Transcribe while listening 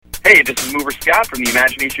Hey, this is Mover Scott from the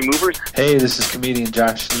Imagination Movers. Hey, this is comedian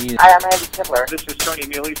Josh Sneed. Hi, I'm Andy Tippler. This is Tony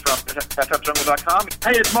Mealy from FFJungle.com.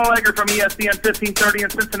 Hey, it's Mo Egger from ESPN 1530 in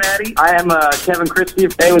Cincinnati. I am Kevin Christie.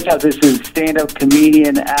 Hey, what's up? This is stand-up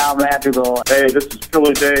comedian Al Madrigal. Hey, this is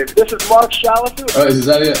Philly Dave. This is Mark Shalafu. This is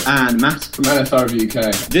Elliot and Matt from NFRV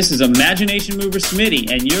UK. This is Imagination Mover Smitty,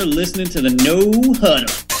 and you're listening to the No Huddle.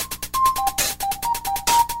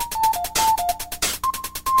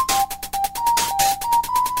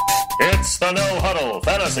 It's the No Huddle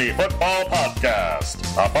Fantasy Football Podcast,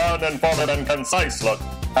 a fun, informative, and concise look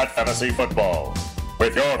at fantasy football.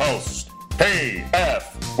 With your host,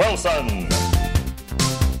 P.F. Wilson.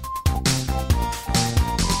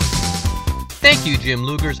 Thank you, Jim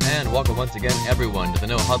Lugers, and welcome once again, everyone, to the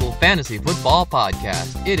No Huddle Fantasy Football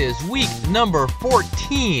Podcast. It is week number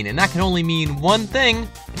 14, and that can only mean one thing.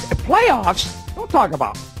 Playoffs? Don't talk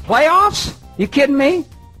about playoffs. You kidding me?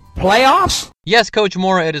 Playoffs? Yes, Coach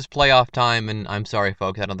Mora, it is playoff time, and I'm sorry,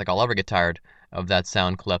 folks, I don't think I'll ever get tired of that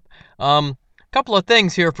sound clip. Couple of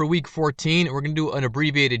things here for week 14. We're going to do an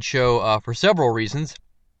abbreviated show for several reasons.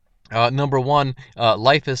 Number one,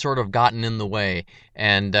 life has sort of gotten in the way,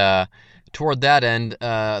 and toward that end,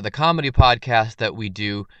 the comedy podcast that we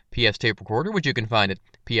do, PF's Tape Recorder, which you can find at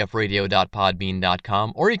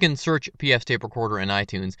pfradio.podbean.com, or you can search PF's Tape Recorder in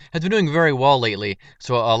iTunes, has been doing very well lately,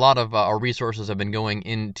 so a lot of our resources have been going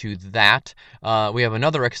into that. We have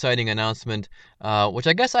another exciting announcement, which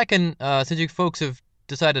I guess I can, since you folks have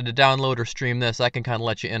decided to download or stream this, I can kind of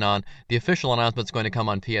let you in on. The official announcement's going to come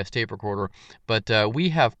on PF's Tape Recorder, but we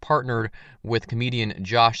have partnered with comedian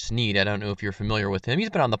Josh Sneed. I don't know if you're familiar with him.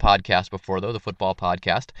 He's been on the podcast before, though, the football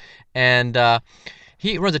podcast, and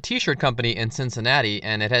he runs a T-shirt company in Cincinnati,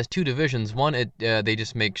 and it has two divisions. One, they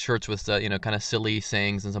just make shirts with kind of silly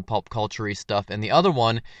sayings and some pulp culture-y stuff, and the other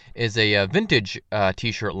one is a vintage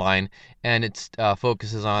T-shirt line, and it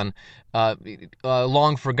focuses on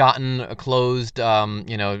long forgotten, closed,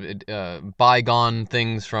 bygone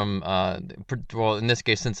things from, well, in this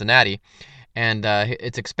case, Cincinnati. And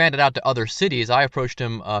it's expanded out to other cities. I approached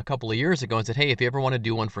him a couple of years ago and said, hey, if you ever want to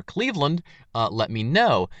do one for Cleveland, let me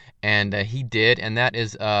know. And he did, and that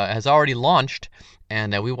has already launched,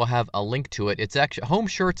 and we will have a link to it. It's actually Home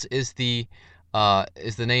Shirts is the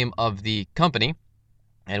name of the company,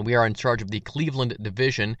 and we are in charge of the Cleveland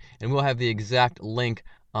division, and we'll have the exact link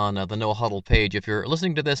on the No Huddle page. If you're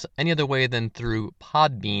listening to this any other way than through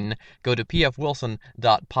Podbean, go to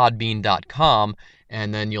pfwilson.podbean.com,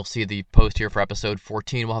 and then you'll see the post here for episode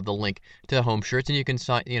 14. We'll have the link to Home Shirts, and you can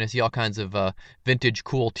see all kinds of vintage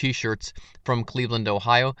cool T-shirts from Cleveland,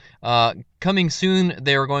 Ohio. Coming soon,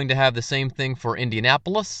 they're going to have the same thing for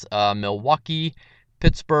Indianapolis, Milwaukee,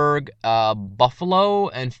 Pittsburgh, Buffalo,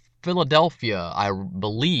 and Philadelphia, I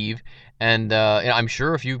believe. And I'm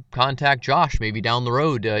sure if you contact Josh, maybe down the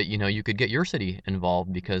road, you could get your city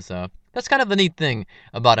involved, because that's kind of the neat thing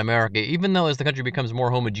about America. Even though as the country becomes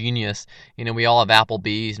more homogeneous, we all have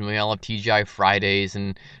Applebee's and we all have TGI Fridays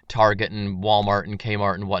and Target and Walmart and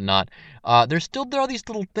Kmart and whatnot. There are these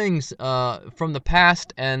little things from the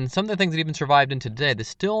past, and some of the things that even survived into today that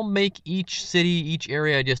still make each city, each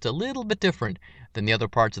area just a little bit different than the other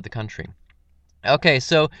parts of the country. Okay,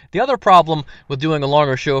 so the other problem with doing a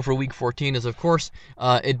longer show for Week 14 is, of course,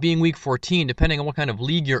 it being Week 14, depending on what kind of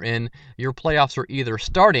league you're in, your playoffs are either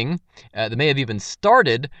starting, they may have even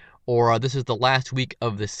started, or this is the last week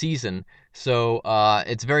of the season. So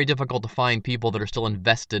it's very difficult to find people that are still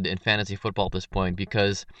invested in fantasy football at this point,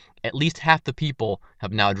 because at least half the people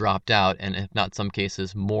have now dropped out, and if not some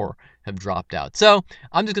cases, more have dropped out. So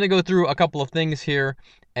I'm just going to go through a couple of things here,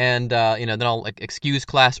 and then I'll excuse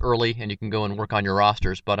class early, and you can go and work on your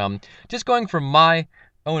rosters. But just going from my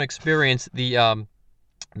own experience, the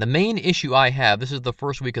main issue I have, this is the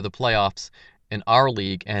first week of the playoffs in our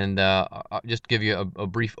league, and just to give you a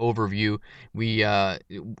brief overview, we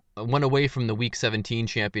went away from the Week 17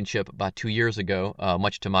 championship about 2 years ago,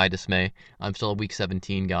 much to my dismay. I'm still a Week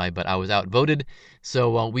 17 guy, but I was outvoted.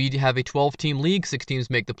 So we have a 12-team league. 6 teams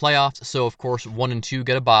make the playoffs. So, of course, 1 and 2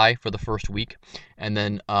 get a bye for the first week. And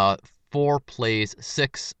then 3 plays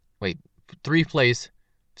 6,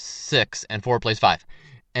 and 4 plays 5.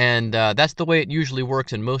 And that's the way it usually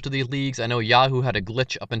works in most of these leagues. I know Yahoo had a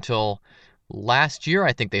glitch up until last year.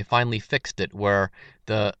 I think they finally fixed it, where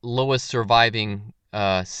the lowest surviving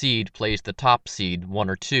seed plays the top seed, 1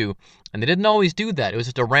 or 2, and they didn't always do that. It was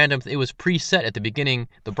just a random, it was preset at the beginning,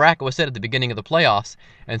 the bracket was set at the beginning of the playoffs,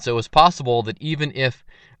 and so it was possible that even if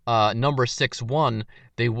number 6 won,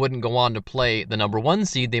 they wouldn't go on to play the number 1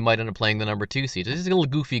 seed, they might end up playing the number 2 seed. This is a little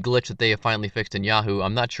goofy glitch that they have finally fixed in Yahoo.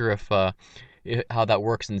 I'm not sure if how that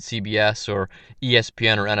works in CBS or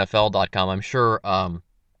ESPN or NFL.com. I'm sure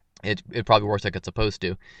it probably works like it's supposed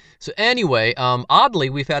to. So anyway, oddly,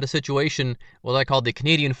 we've had a situation, what I call the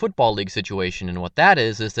Canadian Football League situation. And what that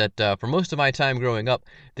is that for most of my time growing up,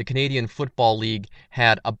 the Canadian Football League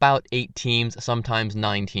had about 8 teams, sometimes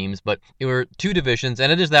 9 teams, but it were 2 divisions,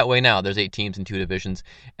 and it is that way now. There's 8 teams in 2 divisions.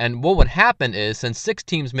 And what would happen is, since 6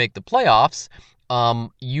 teams make the playoffs,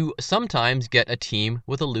 you sometimes get a team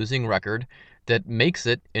with a losing record that makes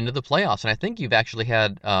it into the playoffs. And I think you've actually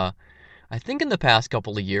had... I think in the past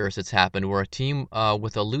couple of years it's happened where a team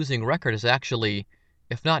with a losing record has actually,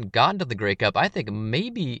 if not gotten to the Grey Cup, I think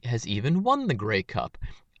maybe has even won the Grey Cup.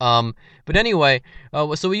 But anyway,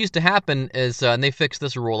 so what used to happen is, and they fixed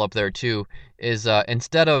this rule up there too, is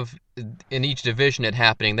instead of in each division it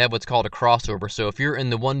happening, they have what's called a crossover. So if you're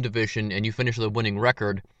in the one division and you finish with a winning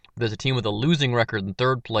record, there's a team with a losing record in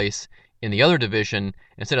 3rd place in the other division.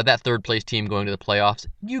 Instead of that 3rd place team going to the playoffs,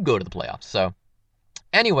 you go to the playoffs. So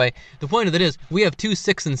anyway, the point of it is we have 2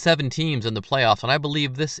 6 and 7 teams in the playoffs, and I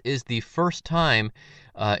believe this is the first time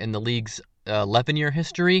in the league's 11-year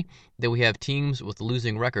history that we have teams with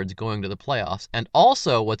losing records going to the playoffs. And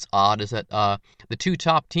also what's odd is that the 2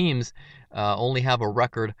 top teams only have a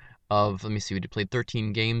record of, let me see, we played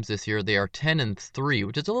 13 games this year. They are 10-3,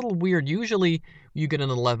 which is a little weird. Usually you get an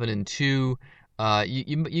 11-2.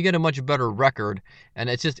 You get a much better record, and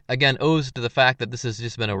it's just, again, owes to the fact that this has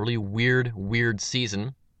just been a really weird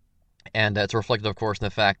season, and it's reflected, of course, in the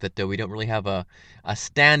fact that we don't really have a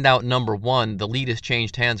standout number one. The lead has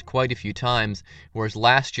changed hands quite a few times, whereas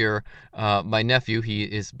last year, my nephew, he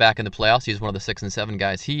is back in the playoffs. He's one of the 6 and 7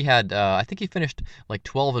 guys. He had, I think he finished like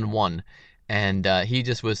 12-1, and he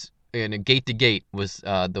just was in a gate to gate was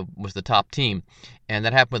the top team, and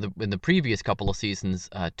that happened in the previous couple of seasons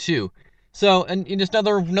too. So, and just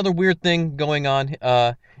another weird thing going on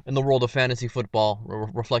in the world of fantasy football,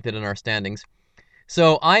 reflected in our standings.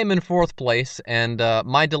 So, I am in 4th place, and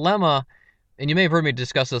my dilemma, and you may have heard me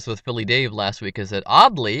discuss this with Philly Dave last week, is that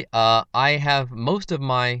oddly, I have most of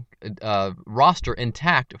my roster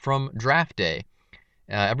intact from draft day.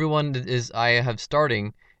 Everyone I have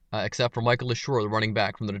starting, except for Michael LeSure, the running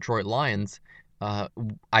back from the Detroit Lions.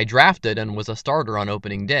 I drafted and was a starter on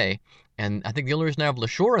opening day. And I think the only reason I have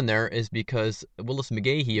LeSure in there is because Willis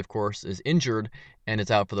McGahee, of course, is injured and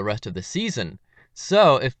is out for the rest of the season.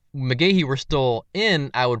 So if McGahee were still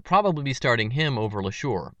in, I would probably be starting him over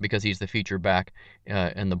LeSure because he's the featured back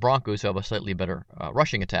and the Broncos, who have a slightly better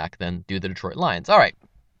rushing attack than do the Detroit Lions. All right,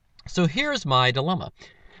 so here's my dilemma.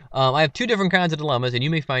 I have 2 different kinds of dilemmas, and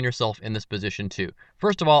you may find yourself in this position too.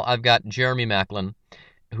 First of all, I've got Jeremy Maclin,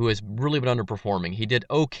 who has really been underperforming. He did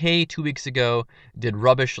okay 2 weeks ago, did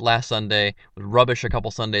rubbish last Sunday, was rubbish a couple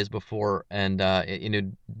Sundays before, and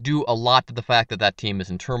due a lot to the fact that team is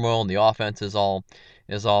in turmoil and the offense is all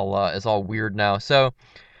weird now. So,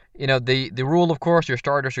 the rule, of course, your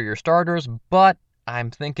starters are your starters, but I'm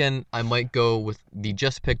thinking I might go with the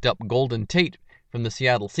just picked up Golden Tate from the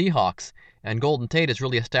Seattle Seahawks, and Golden Tate has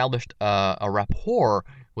really established a rapport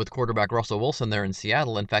with quarterback Russell Wilson there in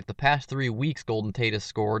Seattle. In fact, the past 3 weeks, Golden Tate has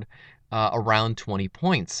scored around 20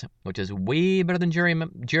 points, which is way better than Jeremy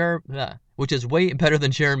Maclin.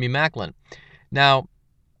 Now,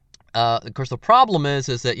 of course, the problem is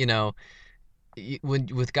that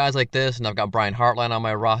with guys like this, and I've got Brian Hartline on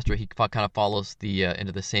my roster, he kind of follows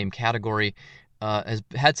into the same category. Has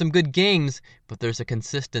had some good games, but there's a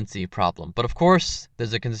consistency problem. But of course,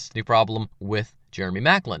 there's a consistency problem with Jeremy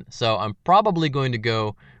Maclin. So I'm probably going to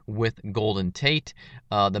go with Golden Tate.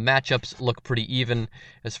 The matchups look pretty even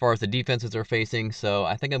as far as the defenses are facing, so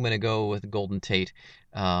I think I'm going to go with Golden Tate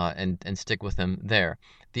and stick with him there.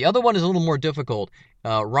 The other one is a little more difficult.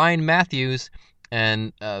 Ryan Matthews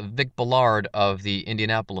and Vic Ballard of the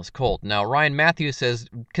Indianapolis Colts. Now, Ryan Matthews has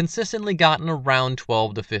consistently gotten around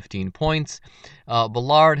 12 to 15 points.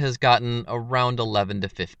 Ballard has gotten around 11 to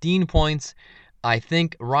 15 points. I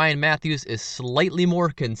think Ryan Matthews is slightly more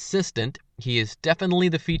consistent. He is definitely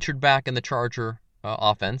the featured back in the Charger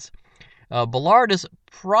offense. Ballard is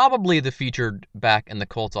probably the featured back in the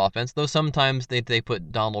Colts offense, though sometimes they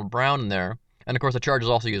put Donald Brown in there. And, of course, the Chargers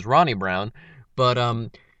also use Ronnie Brown. But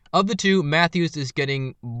of the two, Matthews is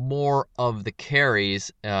getting more of the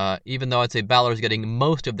carries, even though I'd say Ballard is getting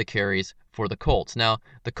most of the carries for the Colts. Now,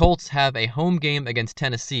 the Colts have a home game against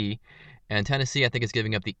Tennessee, and Tennessee, I think, is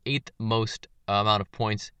giving up the 8th most amount of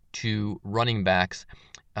points to running backs.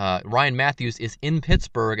 Ryan Matthews is in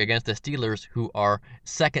Pittsburgh against the Steelers, who are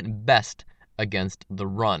second best against the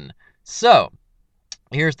run. So,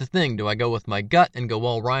 here's the thing. Do I go with my gut and go,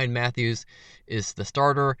 well, Ryan Matthews is the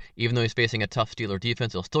starter, even though he's facing a tough Steeler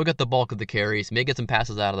defense, he'll still get the bulk of the carries, may get some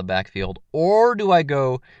passes out of the backfield? Or do I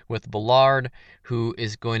go with Ballard, who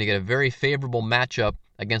is going to get a very favorable matchup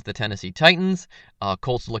against the Tennessee Titans.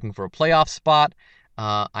 Colts are looking for a playoff spot.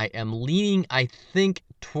 I am leaning, I think,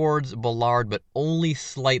 towards Ballard, but only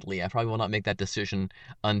slightly. I probably will not make that decision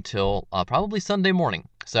until probably Sunday morning.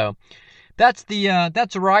 So that's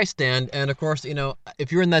where I stand. And of course,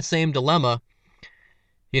 if you're in that same dilemma,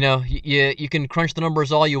 you can crunch the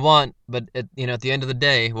numbers all you want, but at the end of the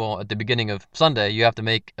day, well, at the beginning of Sunday, you have to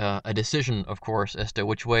make a decision, of course, as to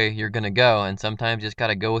which way you're going to go. And sometimes you just got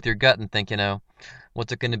to go with your gut and think,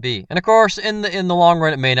 what's it going to be? And of course, in the long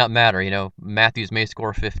run, it may not matter. Matthews may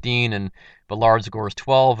score 15 and Ballard scores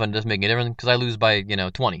 12, and it doesn't make a difference because I lose by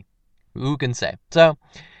 20. Who can say? So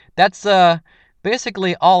that's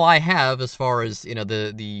basically all I have as far as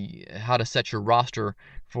the how to set your roster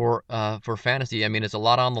for fantasy. I mean, it's a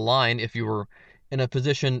lot on the line. If you were in a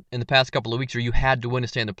position in the past couple of weeks where you had to win to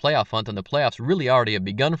stay in the playoff hunt, and the playoffs really already have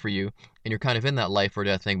begun for you, and you're kind of in that life or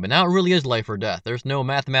death thing. But now it really is life or death. There's no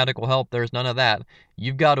mathematical help. There's none of that.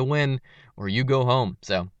 You've got to win or you go home.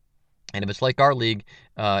 So, and if it's like our league,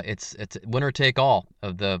 it's winner take all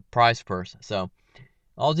of the prize purse. So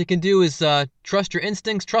all you can do is trust your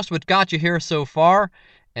instincts, trust what got you here so far,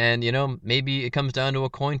 and maybe it comes down to a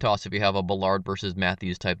coin toss if you have a Ballard versus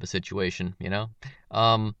Matthews type of situation.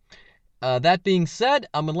 That being said,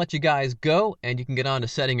 I'm going to let you guys go, and you can get on to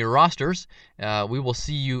setting your rosters. We will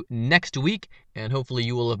see you next week, and hopefully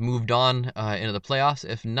you will have moved on into the playoffs.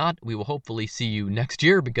 If not, we will hopefully see you next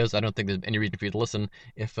year, because I don't think there's any reason for you to listen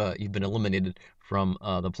if you've been eliminated from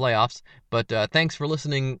the playoffs. But thanks for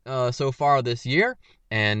listening so far this year,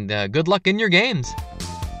 and good luck in your games.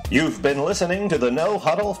 You've been listening to the No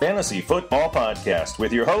Huddle Fantasy Football Podcast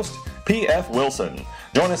with your host, P.F. Wilson.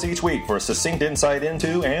 Join us each week for succinct insight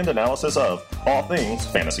into and analysis of all things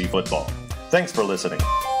fantasy football. Thanks for listening.